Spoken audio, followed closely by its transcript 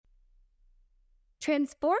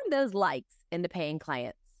Transform those likes into paying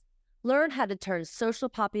clients. Learn how to turn social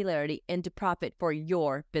popularity into profit for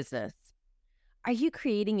your business. Are you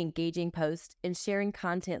creating engaging posts and sharing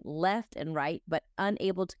content left and right, but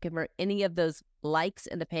unable to convert any of those likes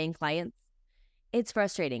into paying clients? It's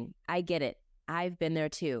frustrating. I get it. I've been there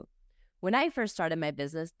too. When I first started my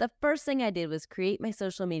business, the first thing I did was create my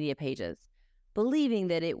social media pages, believing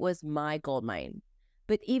that it was my goldmine.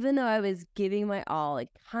 But even though I was giving my all and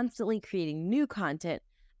constantly creating new content,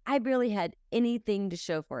 I barely had anything to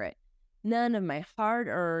show for it. None of my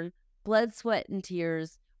hard-earned blood, sweat, and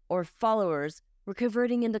tears or followers were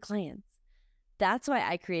converting into clients. That's why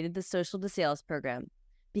I created the Social to Sales program,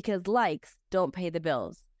 because likes don't pay the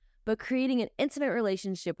bills, but creating an intimate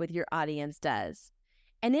relationship with your audience does.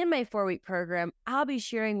 And in my 4-week program, I'll be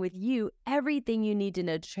sharing with you everything you need to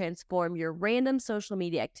know to transform your random social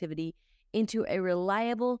media activity into a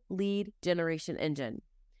reliable lead generation engine.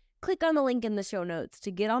 Click on the link in the show notes to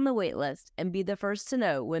get on the wait list and be the first to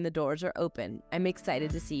know when the doors are open. I'm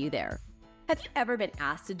excited to see you there. Have you ever been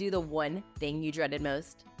asked to do the one thing you dreaded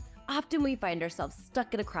most? Often we find ourselves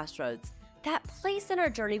stuck at a crossroads, that place in our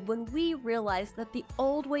journey when we realize that the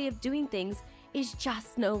old way of doing things is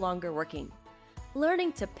just no longer working.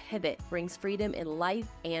 Learning to pivot brings freedom in life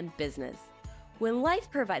and business. When life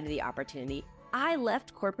provided the opportunity, I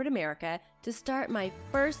left corporate America to start my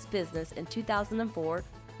first business in 2004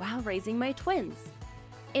 while raising my twins.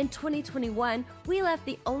 In 2021, we left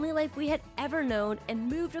the only life we had ever known and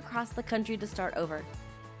moved across the country to start over.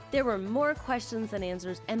 There were more questions than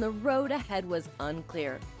answers, and the road ahead was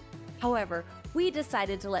unclear. However, we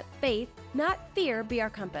decided to let faith, not fear, be our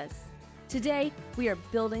compass. Today, we are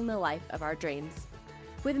building the life of our dreams.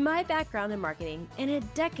 With my background in marketing and a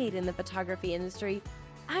decade in the photography industry,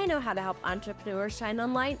 I know how to help entrepreneurs shine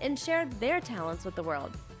online and share their talents with the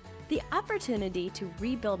world. The opportunity to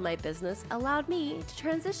rebuild my business allowed me to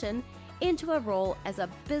transition into a role as a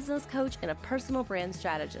business coach and a personal brand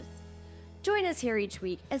strategist. Join us here each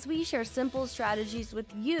week as we share simple strategies with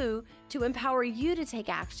you to empower you to take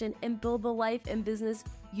action and build the life and business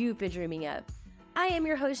you've been dreaming of. I am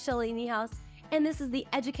your host, Shelly Niehaus, and this is the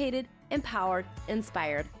Educated, Empowered,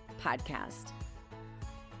 Inspired podcast.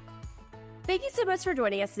 Thank you so much for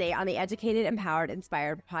joining us today on the Educated, Empowered,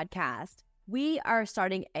 Inspired podcast. We are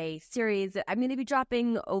starting a series that I'm going to be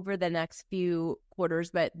dropping over the next few quarters,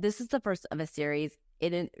 but this is the first of a series.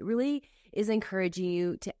 It really is encouraging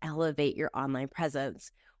you to elevate your online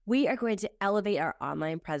presence. We are going to elevate our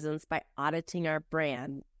online presence by auditing our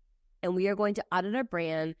brand. And we are going to audit our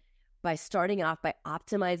brand by starting off by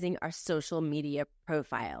optimizing our social media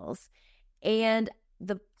profiles. And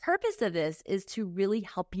the purpose of this is to really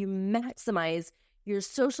help you maximize your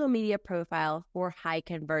social media profile for high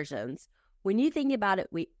conversions. When you think about it,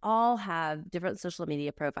 we all have different social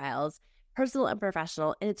media profiles, personal and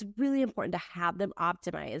professional, and it's really important to have them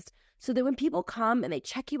optimized so that when people come and they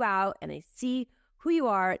check you out and they see who you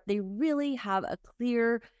are, they really have a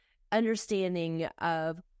clear understanding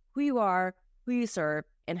of who you are, who you serve,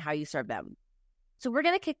 and how you serve them. So we're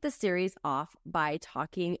going to kick this series off by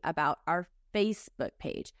talking about our Facebook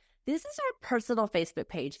page. This is our personal Facebook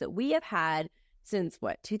page that we have had since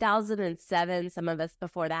 2007, some of us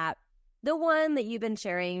before that. The one that you've been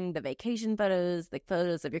sharing the vacation photos, the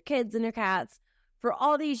photos of your kids and your cats for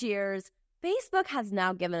all these years. Facebook has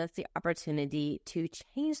now given us the opportunity to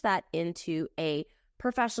change that into a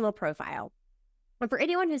professional profile. But for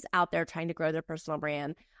anyone who's out there trying to grow their personal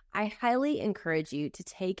brand, I highly encourage you to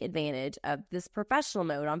take advantage of this professional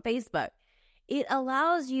mode on Facebook. It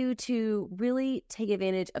allows you to really take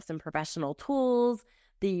advantage of some professional tools.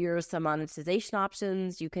 There's some monetization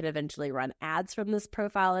options. You could eventually run ads from this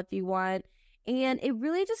profile if you want. And it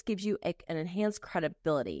really just gives you an enhanced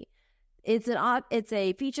credibility. It's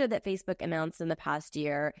a feature that Facebook announced in the past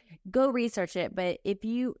year. Go research it. But if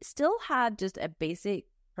you still have just a basic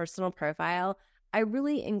personal profile, I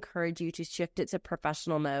really encourage you to shift it to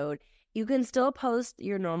professional mode. You can still post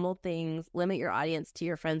your normal things, limit your audience to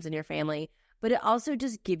your friends and your family, but it also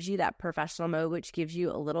just gives you that professional mode, which gives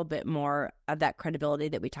you a little bit more of that credibility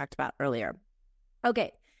that we talked about earlier.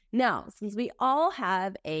 Okay, now, since we all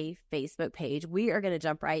have a Facebook page, we are going to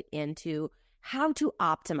jump right into how to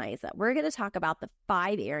optimize it. We're going to talk about the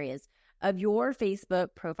 5 areas of your Facebook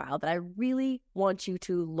profile that I really want you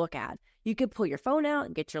to look at. You can pull your phone out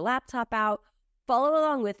and get your laptop out. Follow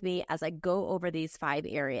along with me as I go over these 5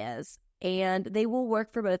 areas, and they will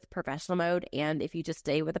work for both professional mode and if you just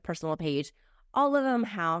stay with a personal page. All of them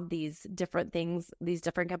have these different things, these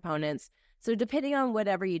different components. So depending on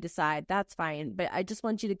whatever you decide, that's fine. But I just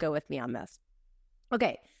want you to go with me on this.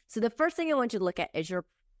 Okay, so the first thing I want you to look at is your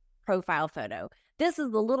profile photo. This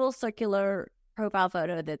is the little circular profile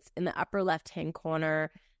photo that's in the upper left-hand corner.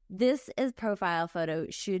 This is profile photo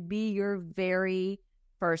should be your very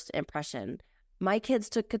first impression. My kids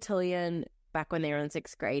took cotillion back when they were in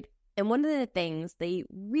 6th grade. And one of the things they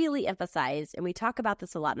really emphasize, and we talk about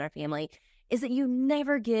this a lot in our family, is that you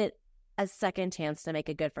never get a second chance to make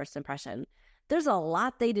a good first impression. There's a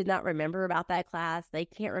lot they did not remember about that class. They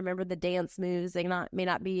can't remember the dance moves. They may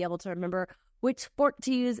not be able to remember which fork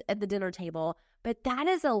to use at the dinner table. But that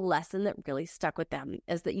is a lesson that really stuck with them,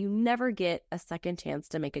 is that you never get a second chance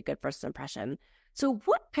to make a good first impression. So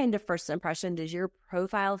what kind of first impression does your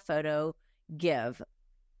profile photo give?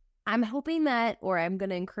 I'm hoping that, or I'm going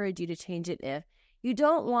to encourage you to change it if you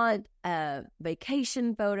don't want a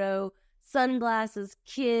vacation photo, sunglasses,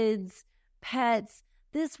 kids, pets.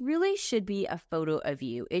 This really should be a photo of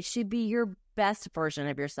you. It should be your best version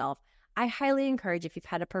of yourself. I highly encourage, if you've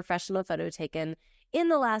had a professional photo taken in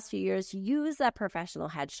the last few years, use that professional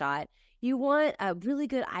headshot. You want a really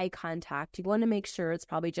good eye contact. You want to make sure it's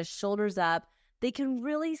probably just shoulders up. They can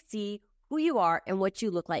really see who you are and what you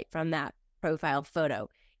look like from that profile photo.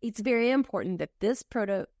 It's very important that this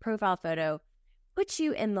profile photo puts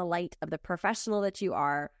you in the light of the professional that you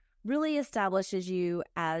are, really establishes you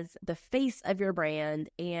as the face of your brand,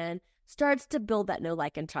 and starts to build that know,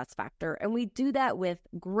 like, and trust factor. And we do that with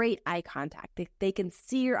great eye contact. They can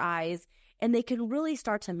see your eyes, and they can really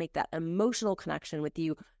start to make that emotional connection with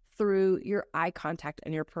you through your eye contact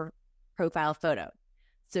and your profile photo.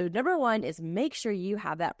 So number one is make sure you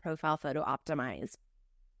have that profile photo optimized.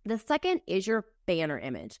 The second is your banner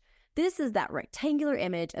image. This is that rectangular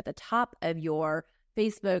image at the top of your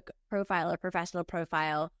Facebook profile or professional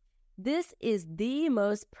profile. This is the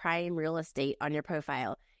most prime real estate on your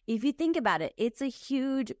profile. If you think about it, it's a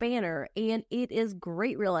huge banner and it is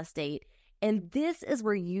great real estate. And this is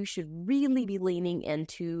where you should really be leaning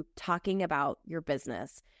into talking about your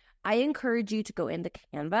business. I encourage you to go into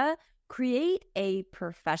Canva, create a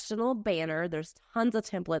professional banner. There's tons of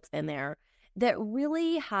templates in there that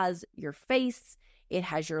really has your face, it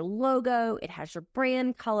has your logo, it has your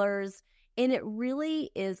brand colors, and it really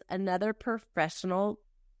is another professional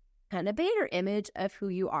kind of banner image of who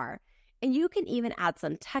you are. And you can even add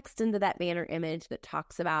some text into that banner image that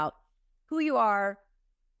talks about who you are,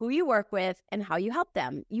 who you work with, and how you help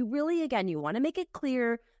them. You really, again, you want to make it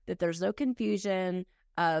clear that there's no confusion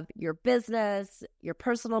of your business, your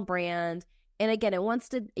personal brand. And again, you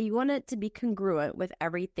want it to be congruent with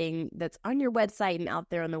everything that's on your website and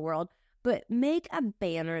out there in the world, but make a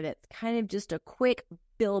banner that's kind of just a quick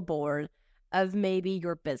billboard of maybe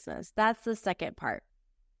your business. That's the second part.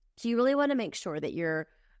 So you really want to make sure that you're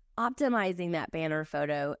optimizing that banner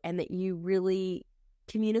photo and that you really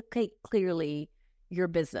communicate clearly your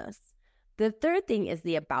business. The third thing is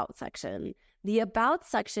the about section. The about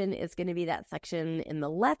section is going to be that section in the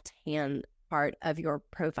left-hand part of your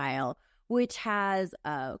profile, which has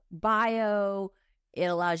a bio. It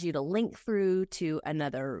allows you to link through to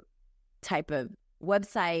another type of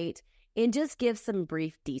website and just give some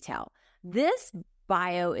brief detail. This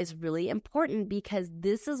bio is really important because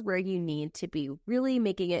this is where you need to be really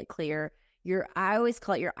making it clear. I always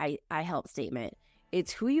call it your I help statement.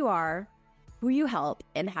 It's who you are, who you help,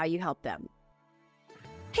 and how you help them.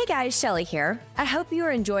 Hey guys, Shelly here. I hope you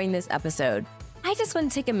are enjoying this episode. I just want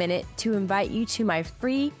to take a minute to invite you to my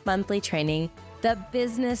free monthly training, the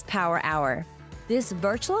Business Power Hour. This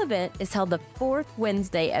virtual event is held the fourth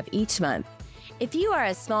Wednesday of each month. If you are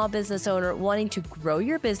a small business owner wanting to grow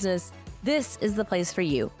your business, this is the place for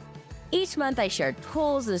you. Each month I share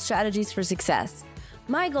tools and strategies for success.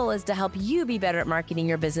 My goal is to help you be better at marketing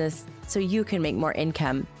your business so you can make more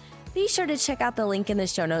income. Be sure to check out the link in the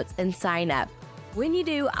show notes and sign up. When you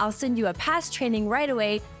do, I'll send you a past training right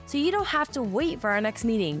away so you don't have to wait for our next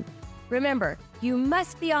meeting. Remember, you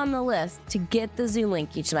must be on the list to get the Zoom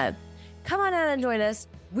link each month. Come on out and join us.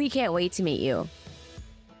 We can't wait to meet you.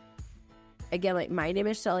 Again, my name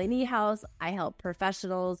is Shelly Niehaus. I help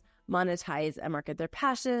professionals monetize and market their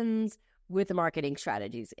passions with marketing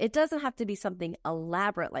strategies. It doesn't have to be something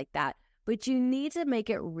elaborate like that, but you need to make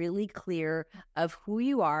it really clear of who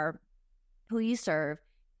you are, who you serve,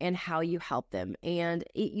 and how you help them. And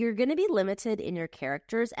you're going to be limited in your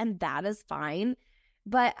characters, and that is fine.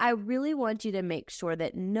 But I really want you to make sure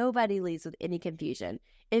that nobody leaves with any confusion.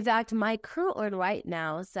 In fact, my current one right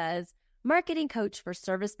now says marketing coach for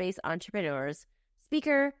service-based entrepreneurs,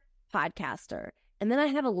 speaker, podcaster. And then I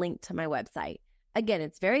have a link to my website. Again,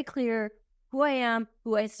 it's very clear who I am,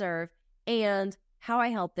 who I serve, and how I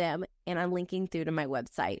help them. And I'm linking through to my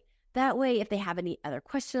website. That way, if they have any other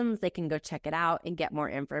questions, they can go check it out and get more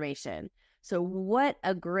information. So what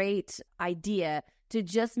a great idea to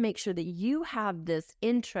just make sure that you have this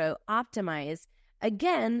intro optimized,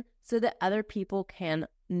 again, so that other people can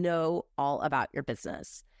know all about your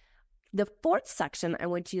business. The fourth section I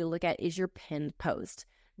want you to look at is your pinned post.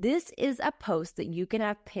 This is a post that you can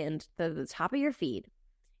have pinned to the top of your feed.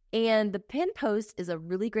 And the pinned post is a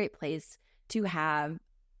really great place to have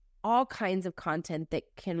all kinds of content that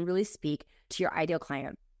can really speak to your ideal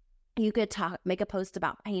client. You could make a post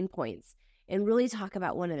about pain points and really talk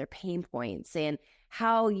about one of their pain points and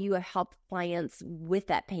how you have helped clients with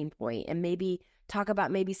that pain point, and maybe talk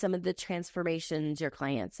about maybe some of the transformations your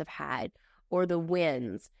clients have had or the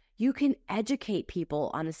wins. You can educate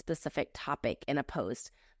people on a specific topic in a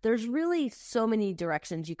post. There's really so many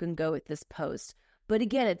directions you can go with this post. But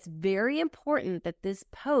again, it's very important that this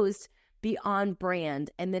post be on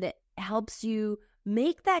brand and that it helps you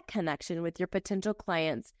make that connection with your potential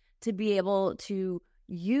clients to be able to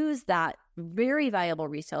use that very valuable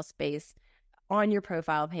resale space on your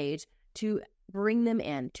profile page to bring them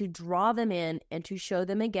in, to draw them in, and to show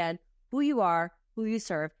them again who you are, who you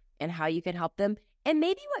serve, and how you can help them, and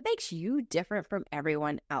maybe what makes you different from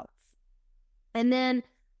everyone else. And then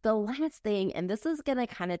the last thing, and this is going to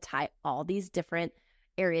kind of tie all these different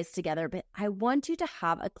areas together, but I want you to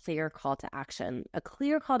have a clear call to action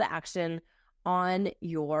on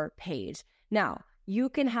your page. Now, you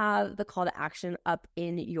can have the call to action up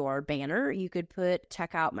in your banner. You could put,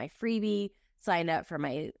 check out my freebie, sign up for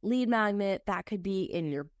my lead magnet. That could be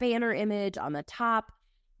in your banner image on the top.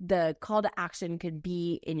 The call to action could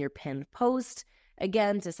be in your pinned post,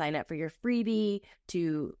 again, to sign up for your freebie,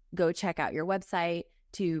 to go check out your website,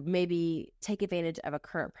 to maybe take advantage of a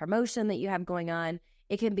current promotion that you have going on.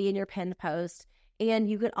 It can be in your pinned post. And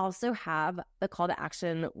you could also have the call to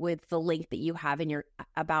action with the link that you have in your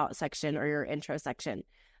about section or your intro section.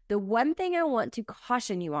 The one thing I want to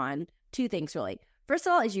caution you on, two things really. First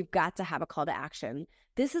of all, is you've got to have a call to action.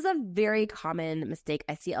 This is a very common mistake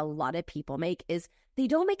I see a lot of people make, is they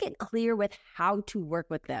don't make it clear with how to work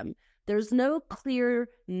with them. There's no clear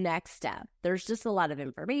next step. There's just a lot of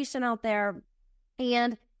information out there,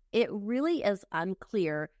 and it really is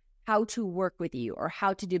unclear how to work with you or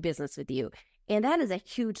how to do business with you. And that is a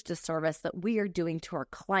huge disservice that we are doing to our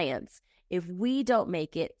clients if we don't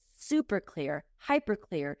make it super clear, hyper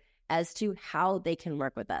clear as to how they can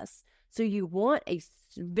work with us. So you want a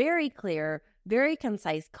very clear, very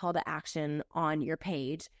concise call to action on your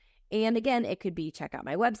page. And again, it could be check out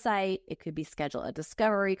my website. It could be schedule a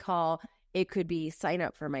discovery call. It could be sign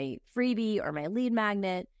up for my freebie or my lead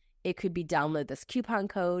magnet. It could be download this coupon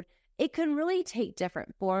code. It can really take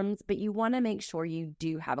different forms, but you want to make sure you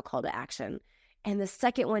do have a call to action. And the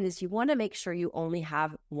second one is you want to make sure you only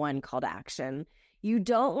have one call to action. You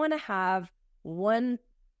don't want to have one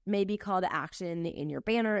maybe call to action in your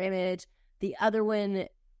banner image, the other one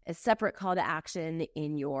a separate call to action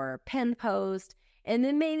in your pinned post, and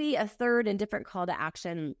then maybe a third and different call to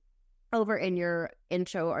action over in your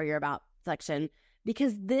intro or your about section,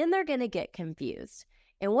 because then they're going to get confused.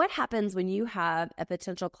 And what happens when you have a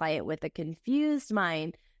potential client with a confused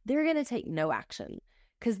mind? They're going to take no action.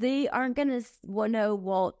 Because they aren't going to know,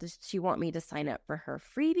 well, does she want me to sign up for her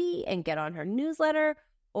freebie and get on her newsletter?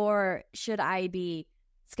 Or should I be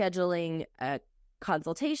scheduling a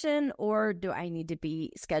consultation? Or do I need to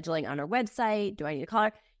be scheduling on her website? Do I need to call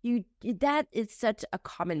her? That is such a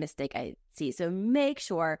common mistake I see. So make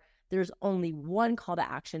sure there's only one call to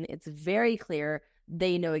action. It's very clear.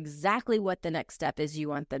 They know exactly what the next step is you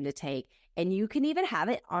want them to take. And you can even have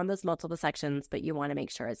it on those multiple sections, but you want to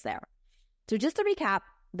make sure it's there. So just to recap,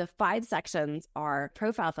 the 5 sections are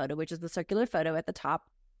profile photo, which is the circular photo at the top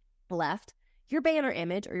left, your banner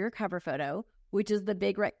image or your cover photo, which is the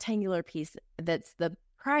big rectangular piece that's the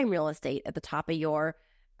prime real estate at the top of your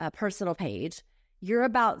personal page, your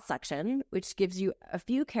about section, which gives you a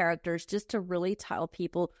few characters just to really tell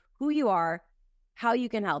people who you are, how you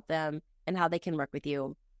can help them, and how they can work with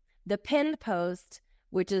you. The pinned post,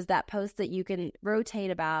 which is that post that you can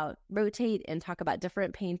rotate and talk about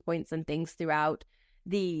different pain points and things throughout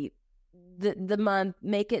the month,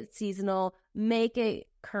 make it seasonal, make it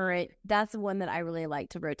current. That's the one that I really like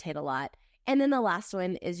to rotate a lot. And then the last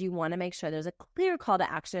one is you want to make sure there's a clear call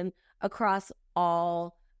to action across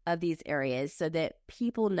all of these areas so that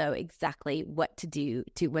people know exactly what to do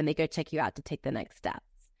when they go check you out to take the next steps.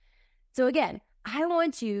 So again, I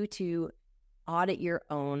want you to audit your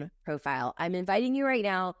own profile. I'm inviting you right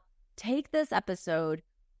now, take this episode,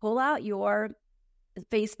 pull out your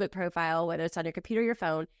Facebook profile, whether it's on your computer or your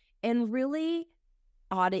phone, and really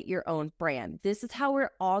audit your own brand. This is how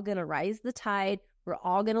we're all going to rise the tide. We're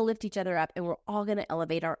all going to lift each other up, and we're all going to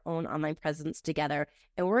elevate our own online presence together.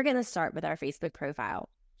 And we're going to start with our Facebook profile.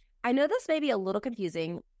 I know this may be a little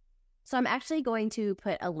confusing, so I'm actually going to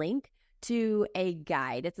put a link to a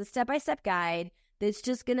guide. It's a step-by-step guide that's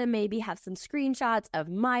just going to maybe have some screenshots of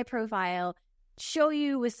my profile, show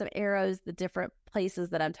you with some arrows the different places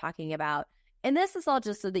that I'm talking about. And this is all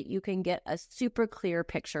just so that you can get a super clear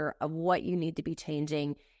picture of what you need to be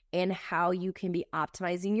changing and how you can be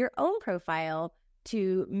optimizing your own profile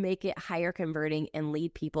to make it higher converting and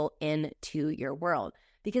lead people into your world.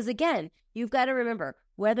 Because again, you've got to remember,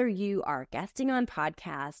 whether you are guesting on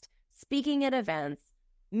podcasts, speaking at events,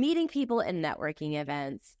 meeting people in networking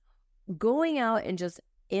events, going out and just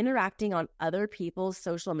interacting on other people's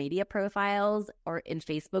social media profiles or in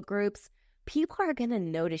Facebook groups, people are going to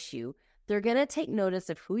notice you. They're going to take notice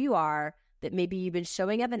of who you are, that maybe you've been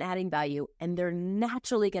showing up and adding value, and they're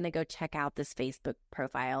naturally going to go check out this Facebook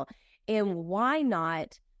profile. And why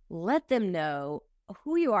not let them know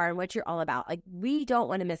who you are and what you're all about? Like, we don't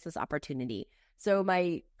want to miss this opportunity. So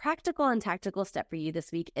my practical and tactical step for you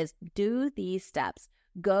this week is do these steps.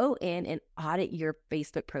 Go in and audit your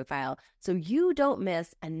Facebook profile so you don't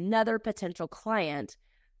miss another potential client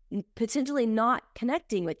potentially not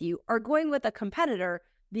connecting with you or going with a competitor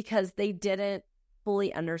because they didn't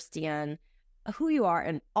fully understand who you are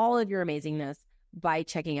and all of your amazingness by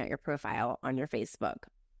checking out your profile on your Facebook.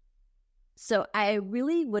 So I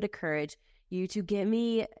really would encourage you to give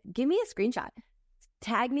me a screenshot.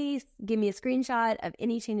 Tag me, give me a screenshot of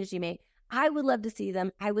any changes you make. I would love to see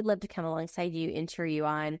them. I would love to come alongside you and cheer you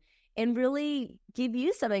on and really give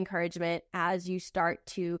you some encouragement as you start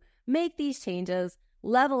to make these changes,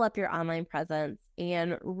 level up your online presence,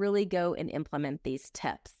 and really go and implement these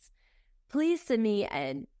tips. Please send me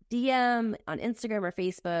a DM on Instagram or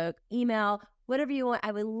Facebook, email, whatever you want.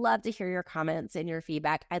 I would love to hear your comments and your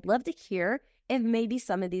feedback. I'd love to hear if maybe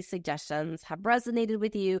some of these suggestions have resonated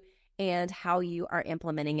with you and how you are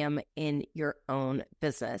implementing them in your own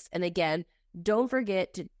business. And again, don't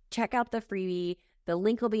forget to check out the freebie. The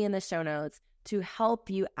link will be in the show notes to help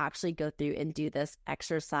you actually go through and do this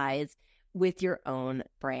exercise with your own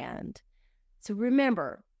brand. So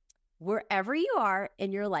remember, wherever you are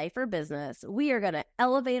in your life or business, we are going to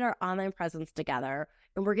elevate our online presence together.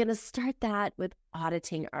 And we're going to start that with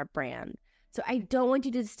auditing our brand. So I don't want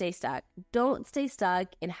you to stay stuck. Don't stay stuck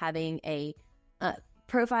in having a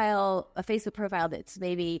Facebook profile that's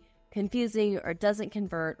maybe confusing or doesn't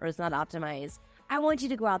convert or is not optimized. I want you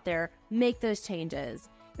to go out there, make those changes.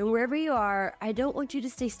 And wherever you are, I don't want you to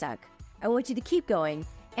stay stuck. I want you to keep going,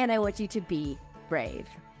 and I want you to be brave.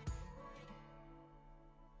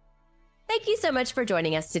 Thank you so much for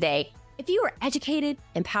joining us today. If you were educated,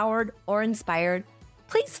 empowered, or inspired,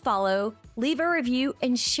 please follow, leave a review,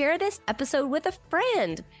 and share this episode with a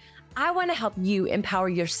friend. I want to help you empower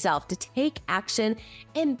yourself to take action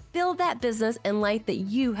and build that business and life that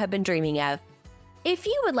you have been dreaming of. If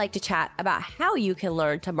you would like to chat about how you can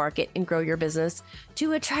learn to market and grow your business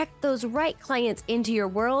to attract those right clients into your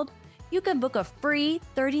world, you can book a free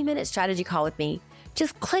 30-minute strategy call with me.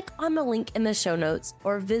 Just click on the link in the show notes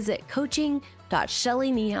or visit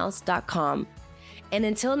coaching.shellymehouse.com. And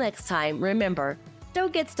until next time, remember,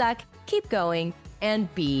 don't get stuck, keep going,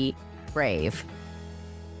 and be brave.